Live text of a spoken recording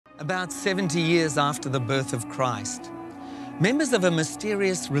About 70 years after the birth of Christ, members of a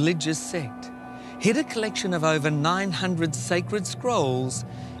mysterious religious sect hid a collection of over 900 sacred scrolls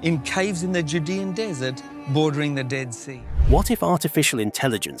in caves in the Judean desert bordering the Dead Sea. What if artificial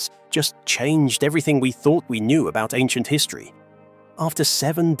intelligence just changed everything we thought we knew about ancient history? After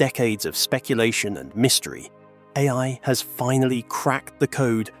 7 decades of speculation and mystery, AI has finally cracked the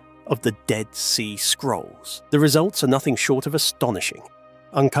code of the Dead Sea Scrolls. The results are nothing short of astonishing,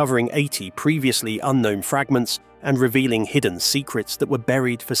 uncovering 80 previously unknown fragments and revealing hidden secrets that were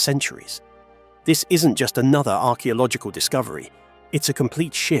buried for centuries. This isn't just another archaeological discovery, it's a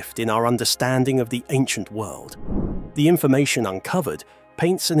complete shift in our understanding of the ancient world. The information uncovered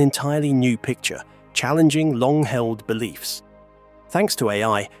paints an entirely new picture, challenging long-held beliefs. Thanks to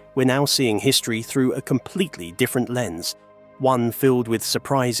AI, we're now seeing history through a completely different lens, one filled with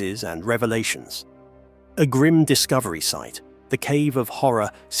surprises and revelations. A grim discovery site, the Cave of Horror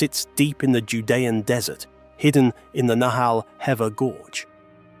sits deep in the Judean desert, hidden in the Nahal Hever Gorge.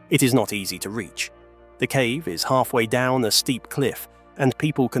 It is not easy to reach. The cave is halfway down a steep cliff, and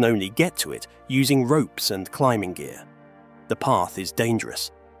people can only get to it using ropes and climbing gear. The path is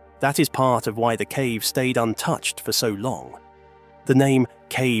dangerous. That is part of why the cave stayed untouched for so long. The name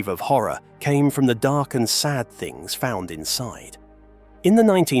Cave of Horror came from the dark and sad things found inside. In the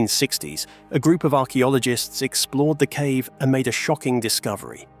 1960s, a group of archaeologists explored the cave and made a shocking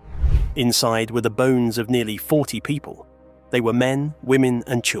discovery. Inside were the bones of nearly 40 people. They were men, women,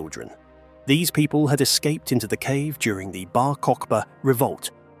 and children. These people had escaped into the cave during the Bar Kokhba revolt,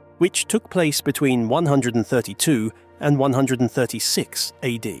 which took place between 132 and 136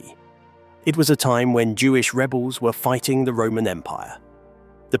 AD. It was a time when Jewish rebels were fighting the Roman Empire.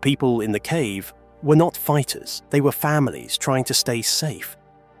 The people in the cave were not fighters, they were families trying to stay safe.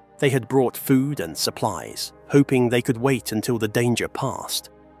 They had brought food and supplies, hoping they could wait until the danger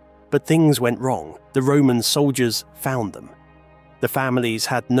passed. But things went wrong. The Roman soldiers found them. The families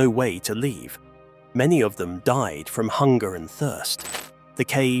had no way to leave. Many of them died from hunger and thirst. The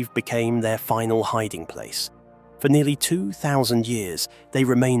cave became their final hiding place. For nearly 2,000 years, they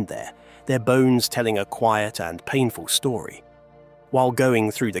remained there, their bones telling a quiet and painful story. While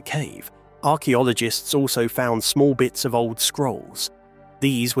going through the cave, archaeologists also found small bits of old scrolls.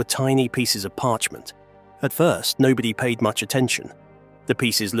 These were tiny pieces of parchment. At first, nobody paid much attention. The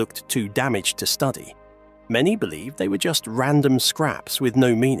pieces looked too damaged to study. Many believed they were just random scraps with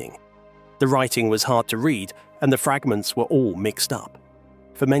no meaning. The writing was hard to read, and the fragments were all mixed up.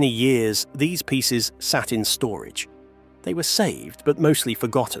 For many years, these pieces sat in storage. They were saved, but mostly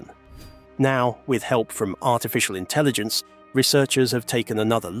forgotten. Now, with help from artificial intelligence, researchers have taken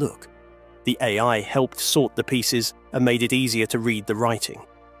another look. The AI helped sort the pieces and made it easier to read the writing.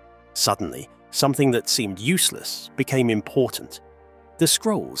 Suddenly, something that seemed useless became important. The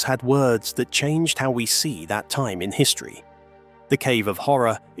scrolls had words that changed how we see that time in history. The Cave of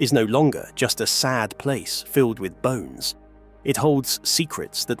Horror is no longer just a sad place filled with bones. It holds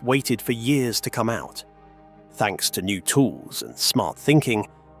secrets that waited for years to come out. Thanks to new tools and smart thinking,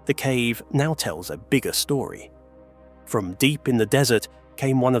 the cave now tells a bigger story. From deep in the desert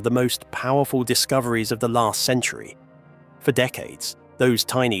came one of the most powerful discoveries of the last century. For decades, those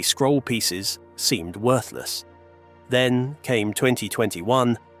tiny scroll pieces seemed worthless. Then came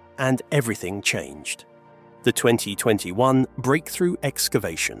 2021, and everything changed. The 2021 breakthrough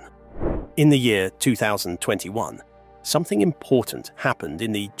excavation. In the year 2021, something important happened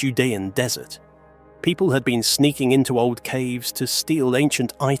in the Judean desert. People had been sneaking into old caves to steal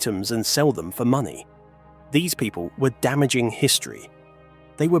ancient items and sell them for money. These people were damaging history.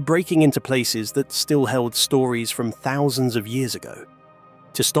 They were breaking into places that still held stories from thousands of years ago.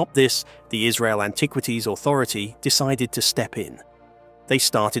 To stop this, the Israel Antiquities Authority decided to step in. They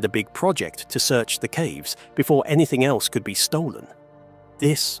started a big project to search the caves before anything else could be stolen.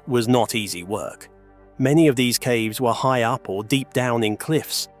 This was not easy work. Many of these caves were high up or deep down in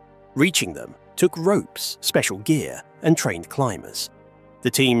cliffs. Reaching them took ropes, special gear, and trained climbers. The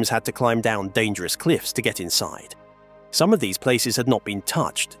teams had to climb down dangerous cliffs to get inside. Some of these places had not been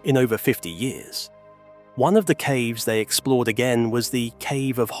touched in over 50 years. One of the caves they explored again was the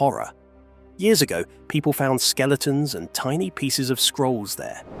Cave of Horror. Years ago, people found skeletons and tiny pieces of scrolls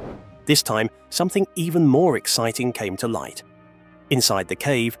there. This time, something even more exciting came to light. Inside the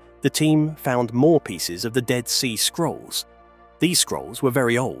cave, the team found more pieces of the Dead Sea Scrolls. These scrolls were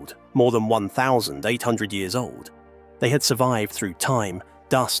very old, more than 1,800 years old. They had survived through time,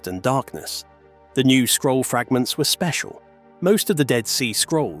 dust, and darkness. The new scroll fragments were special. Most of the Dead Sea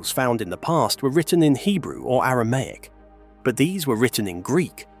Scrolls found in the past were written in Hebrew or Aramaic, but these were written in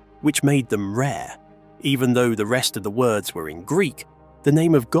Greek, which made them rare. Even though the rest of the words were in Greek, The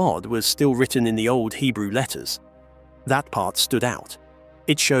name of God was still written in the old Hebrew letters. That part stood out.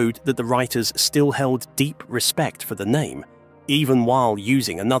 It showed that the writers still held deep respect for the name, even while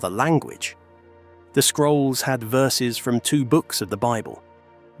using another language. The scrolls had verses from 2 books of the Bible.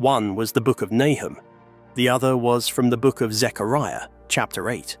 One was the book of Nahum. The other was from the book of Zechariah, chapter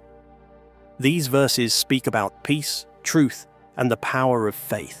 8. These verses speak about peace, truth, and the power of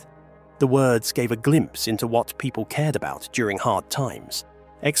faith. The words gave a glimpse into what people cared about during hard times.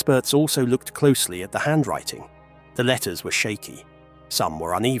 Experts also looked closely at the handwriting. The letters were shaky. Some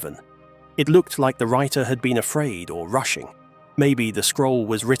were uneven. It looked like the writer had been afraid or rushing. Maybe the scroll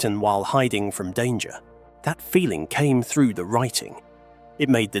was written while hiding from danger. That feeling came through the writing. It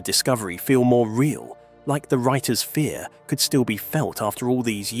made the discovery feel more real, like the writer's fear could still be felt after all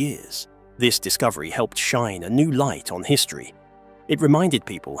these years. This discovery helped shine a new light on history. It reminded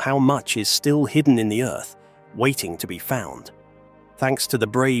people how much is still hidden in the earth, waiting to be found. Thanks to the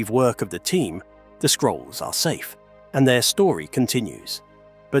brave work of the team, the scrolls are safe, and their story continues.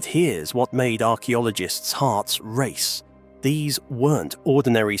 But here's what made archaeologists' hearts race. These weren't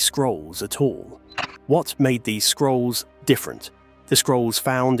ordinary scrolls at all. What made these scrolls different? The scrolls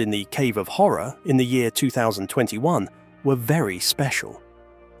found in the Cave of Horror in the year 2021 were very special.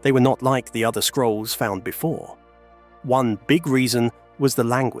 They were not like the other scrolls found before. One big reason was the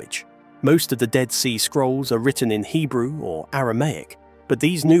language. Most of the Dead Sea Scrolls are written in Hebrew or Aramaic, but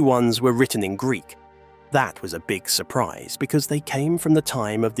these new ones were written in Greek. That was a big surprise because they came from the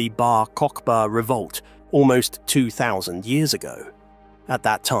time of the Bar Kokhba revolt almost 2,000 years ago. At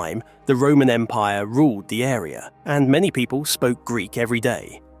that time, the Roman Empire ruled the area, and many people spoke Greek every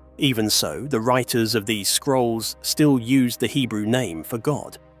day. Even so, the writers of these scrolls still used the Hebrew name for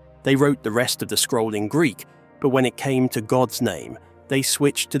God. They wrote the rest of the scroll in Greek, but when it came to God's name, they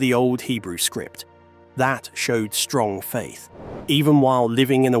switched to the old Hebrew script. That showed strong faith. Even while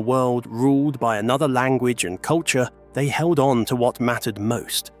living in a world ruled by another language and culture, they held on to what mattered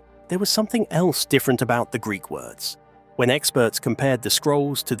most. There was something else different about the Greek words. When experts compared the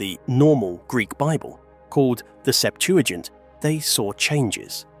scrolls to the normal Greek Bible, called the Septuagint, they saw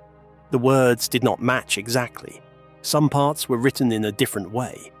changes. The words did not match exactly. Some parts were written in a different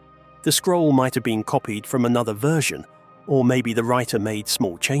way. The scroll might have been copied from another version, or maybe the writer made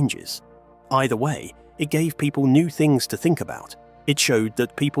small changes. Either way, it gave people new things to think about. It showed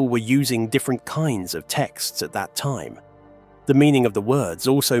that people were using different kinds of texts at that time. The meaning of the words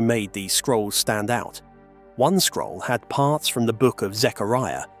also made these scrolls stand out. One scroll had parts from the book of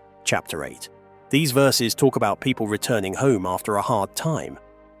Zechariah, chapter 8. These verses talk about people returning home after a hard time.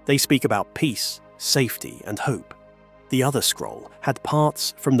 They speak about peace, safety, and hope. The other scroll had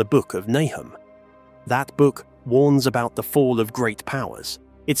parts from the book of Nahum. That book warns about the fall of great powers.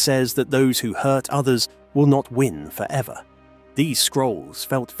 It says that those who hurt others will not win forever. These scrolls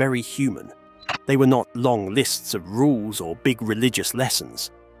felt very human. They were not long lists of rules or big religious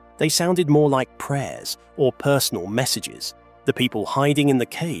lessons. They sounded more like prayers or personal messages. The people hiding in the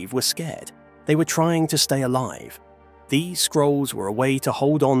cave were scared. They were trying to stay alive. These scrolls were a way to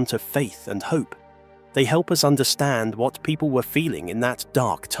hold on to faith and hope. They help us understand what people were feeling in that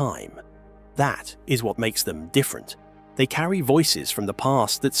dark time. That is what makes them different. They carry voices from the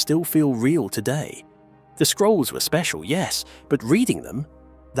past that still feel real today. The scrolls were special, yes, but reading them,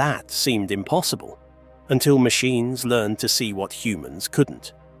 that seemed impossible. Until machines learned to see what humans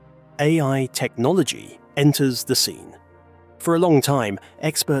couldn't. AI technology enters the scene. For a long time,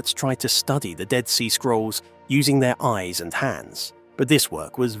 experts tried to study the Dead Sea Scrolls using their eyes and hands, but this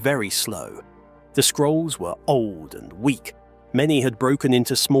work was very slow. The scrolls were old and weak. Many had broken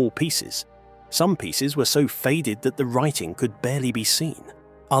into small pieces. Some pieces were so faded that the writing could barely be seen.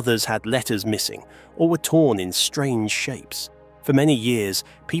 Others had letters missing or were torn in strange shapes. For many years,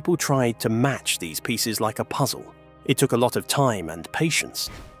 people tried to match these pieces like a puzzle. It took a lot of time and patience.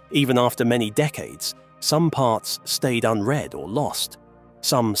 Even after many decades, some parts stayed unread or lost.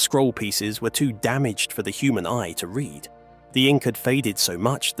 Some scroll pieces were too damaged for the human eye to read. The ink had faded so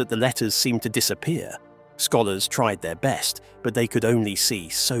much that the letters seemed to disappear. Scholars tried their best, but they could only see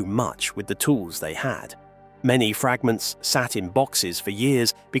so much with the tools they had. Many fragments sat in boxes for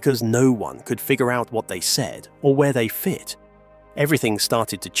years because no one could figure out what they said or where they fit. Everything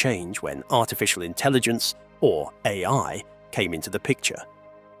started to change when artificial intelligence, or AI, came into the picture.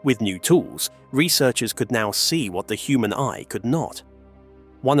 With new tools, researchers could now see what the human eye could not.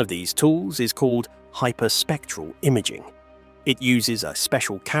 One of these tools is called hyperspectral imaging. It uses a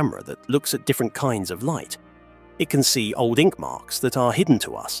special camera that looks at different kinds of light. It can see old ink marks that are hidden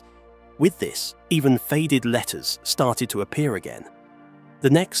to us. With this, even faded letters started to appear again. The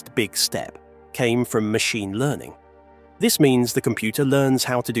next big step came from machine learning. This means the computer learns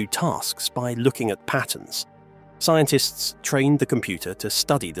how to do tasks by looking at patterns. Scientists trained the computer to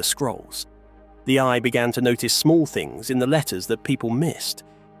study the scrolls. The eye began to notice small things in the letters that people missed.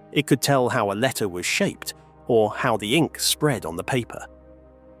 It could tell how a letter was shaped or how the ink spread on the paper.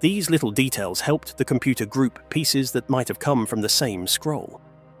 These little details helped the computer group pieces that might have come from the same scroll.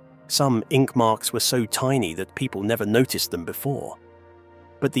 Some ink marks were so tiny that people never noticed them before.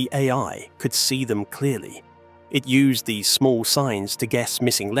 But the AI could see them clearly. It used these small signs to guess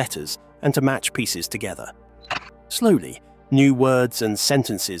missing letters and to match pieces together. Slowly, new words and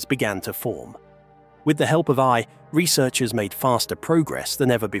sentences began to form. With the help of AI, researchers made faster progress than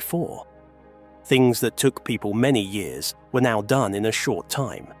ever before. Things that took people many years were now done in a short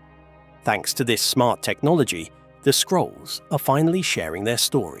time. Thanks to this smart technology, the scrolls are finally sharing their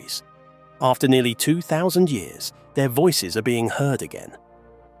stories. After nearly 2,000 years, their voices are being heard again.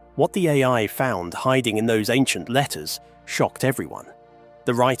 What the AI found hiding in those ancient letters shocked everyone.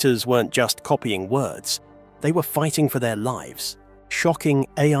 The writers weren't just copying words, they were fighting for their lives. Shocking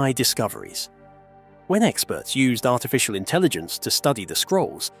AI discoveries. When experts used artificial intelligence to study the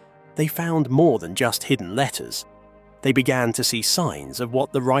scrolls, they found more than just hidden letters. They began to see signs of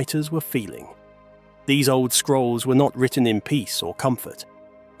what the writers were feeling. These old scrolls were not written in peace or comfort.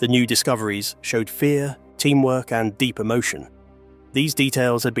 The new discoveries showed fear, teamwork, and deep emotion. These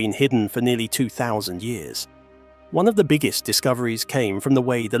details had been hidden for nearly 2,000 years. One of the biggest discoveries came from the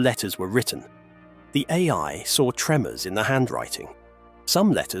way the letters were written. The AI saw tremors in the handwriting.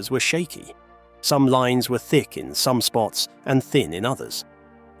 Some letters were shaky. Some lines were thick in some spots and thin in others.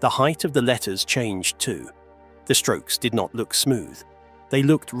 The height of the letters changed too. The strokes did not look smooth. They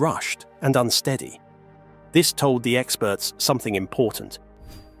looked rushed and unsteady. This told the experts something important.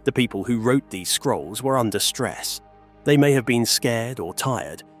 The people who wrote these scrolls were under stress. They may have been scared or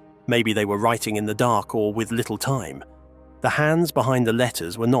tired. Maybe they were writing in the dark or with little time. The hands behind the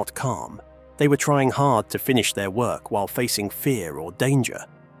letters were not calm. They were trying hard to finish their work while facing fear or danger.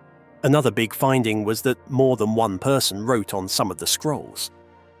 Another big finding was that more than one person wrote on some of the scrolls.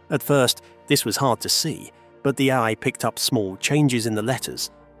 At first, this was hard to see, but the eye picked up small changes in the letters.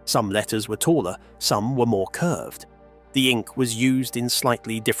 Some letters were taller, some were more curved. The ink was used in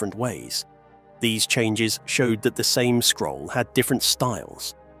slightly different ways. These changes showed that the same scroll had different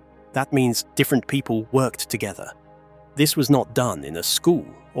styles. That means different people worked together. This was not done in a school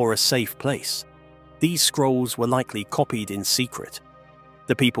or a safe place. These scrolls were likely copied in secret.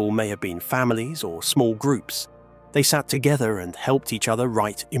 The people may have been families or small groups. They sat together and helped each other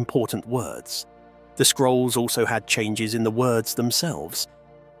write important words. The scrolls also had changes in the words themselves.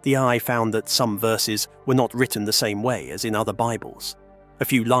 The eye found that some verses were not written the same way as in other Bibles. A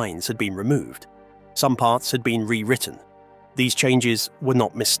few lines had been removed. Some parts had been rewritten. These changes were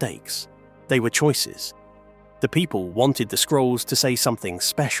not mistakes. They were choices. The people wanted the scrolls to say something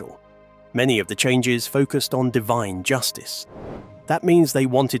special. Many of the changes focused on divine justice. That means they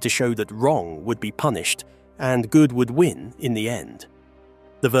wanted to show that wrong would be punished and good would win in the end.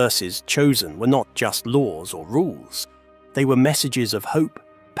 The verses chosen were not just laws or rules. They were messages of hope,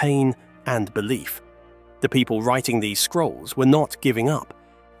 pain, and belief. The people writing these scrolls were not giving up.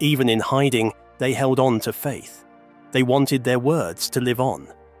 Even in hiding, they held on to faith. They wanted their words to live on.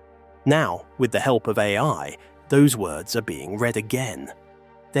 Now, with the help of AI, those words are being read again.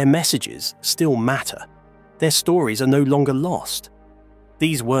 Their messages still matter. Their stories are no longer lost.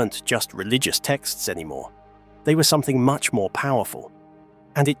 These weren't just religious texts anymore. They were something much more powerful.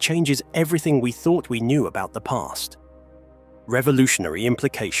 And it changes everything we thought we knew about the past. Revolutionary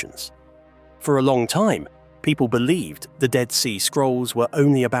implications. For a long time, people believed the Dead Sea Scrolls were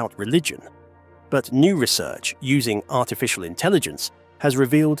only about religion. But new research using artificial intelligence has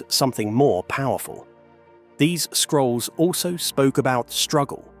revealed something more powerful. These scrolls also spoke about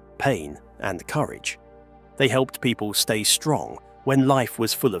struggle, pain, and courage. They helped people stay strong when life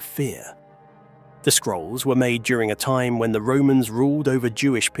was full of fear. The scrolls were made during a time when the Romans ruled over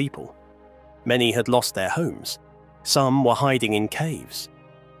Jewish people. Many had lost their homes. Some were hiding in caves.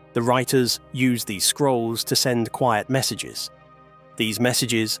 The writers used these scrolls to send quiet messages. These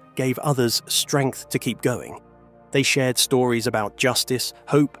messages gave others strength to keep going. They shared stories about justice,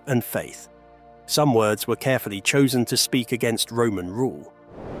 hope, and faith. Some words were carefully chosen to speak against Roman rule.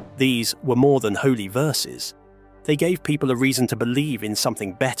 These were more than holy verses. They gave people a reason to believe in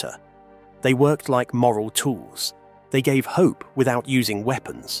something better. They worked like moral tools. They gave hope without using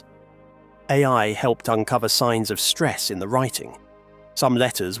weapons. AI helped uncover signs of stress in the writing. Some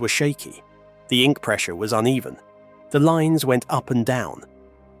letters were shaky. The ink pressure was uneven. The lines went up and down.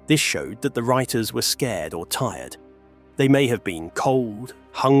 This showed that the writers were scared or tired. They may have been cold,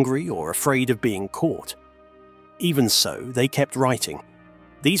 hungry, or afraid of being caught. Even so, they kept writing.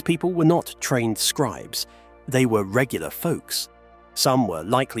 These people were not trained scribes. They were regular folks. Some were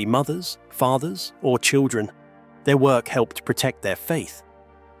likely mothers, fathers, or children. Their work helped protect their faith.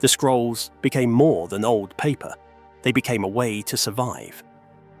 The scrolls became more than old paper. They became a way to survive.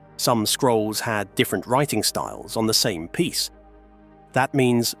 Some scrolls had different writing styles on the same piece. That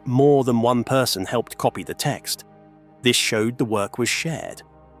means more than one person helped copy the text. This showed the work was shared.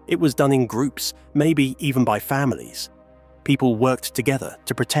 It was done in groups, maybe even by families. People worked together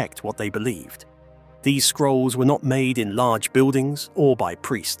to protect what they believed. These scrolls were not made in large buildings or by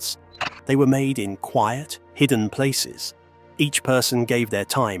priests. They were made in quiet, hidden places. Each person gave their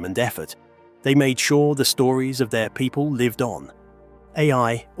time and effort. They made sure the stories of their people lived on.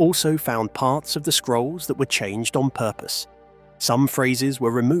 AI also found parts of the scrolls that were changed on purpose. Some phrases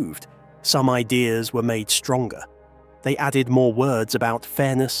were removed. Some ideas were made stronger. They added more words about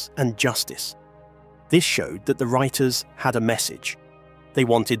fairness and justice. This showed that the writers had a message. They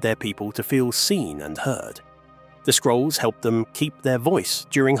wanted their people to feel seen and heard. The scrolls helped them keep their voice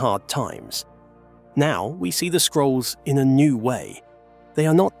during hard times. Now we see the scrolls in a new way. They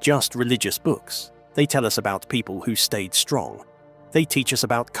are not just religious books. They tell us about people who stayed strong. They teach us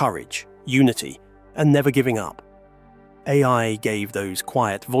about courage, unity, and never giving up. AI gave those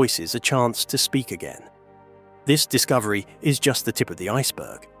quiet voices a chance to speak again. This discovery is just the tip of the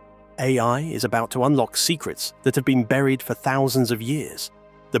iceberg. AI is about to unlock secrets that have been buried for thousands of years,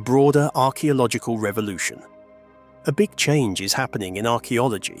 the broader archaeological revolution. A big change is happening in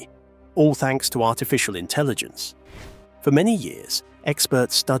archaeology, all thanks to artificial intelligence. For many years,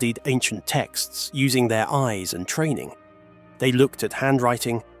 experts studied ancient texts using their eyes and training. They looked at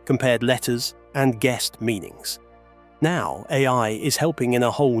handwriting, compared letters, and guessed meanings. Now, AI is helping in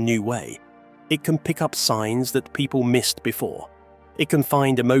a whole new way. It can pick up signs that people missed before. It can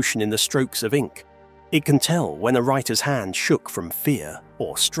find emotion in the strokes of ink. It can tell when a writer's hand shook from fear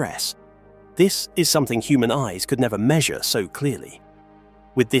or stress. This is something human eyes could never measure so clearly.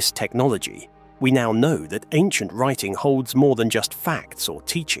 With this technology, we now know that ancient writing holds more than just facts or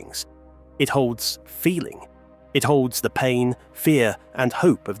teachings. It holds feeling. It holds the pain, fear, and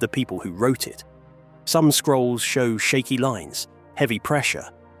hope of the people who wrote it. Some scrolls show shaky lines, heavy pressure,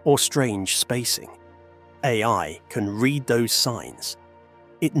 or strange spacing. AI can read those signs.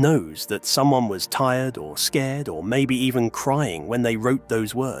 It knows that someone was tired or scared or maybe even crying when they wrote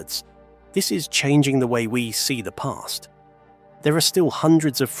those words. This is changing the way we see the past. There are still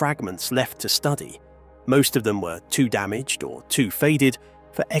hundreds of fragments left to study. Most of them were too damaged or too faded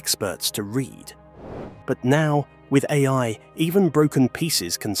for experts to read. But now, with AI, even broken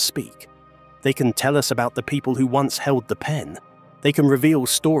pieces can speak. They can tell us about the people who once held the pen. They can reveal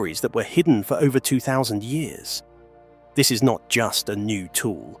stories that were hidden for over 2,000 years. This is not just a new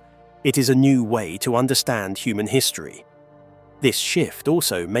tool. It is a new way to understand human history. This shift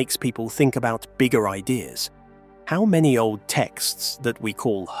also makes people think about bigger ideas. How many old texts that we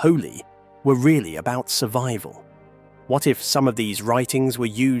call holy were really about survival? What if some of these writings were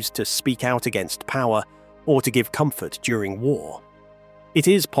used to speak out against power or to give comfort during war? It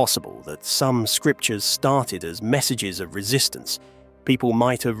is possible that some scriptures started as messages of resistance. People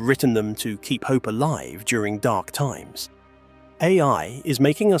might have written them to keep hope alive during dark times. AI is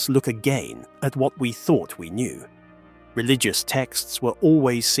making us look again at what we thought we knew. Religious texts were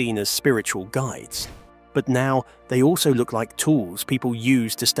always seen as spiritual guides, but now they also look like tools people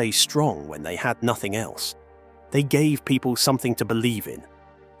used to stay strong when they had nothing else. They gave people something to believe in.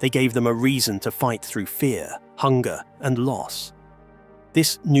 They gave them a reason to fight through fear, hunger, and loss.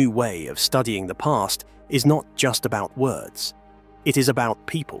 This new way of studying the past is not just about words. It is about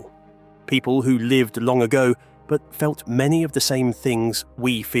people. People who lived long ago but felt many of the same things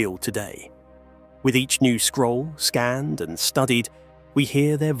we feel today. With each new scroll scanned and studied, we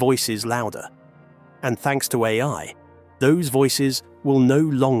hear their voices louder. And thanks to AI, those voices will no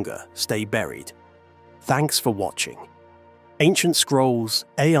longer stay buried. Thanks for watching. Ancient scrolls,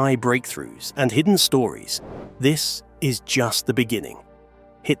 AI breakthroughs, and hidden stories. This is just the beginning.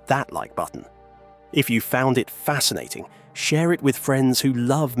 Hit that like button. If you found it fascinating, share it with friends who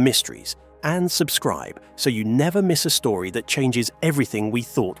love mysteries, and subscribe so you never miss a story that changes everything we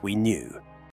thought we knew.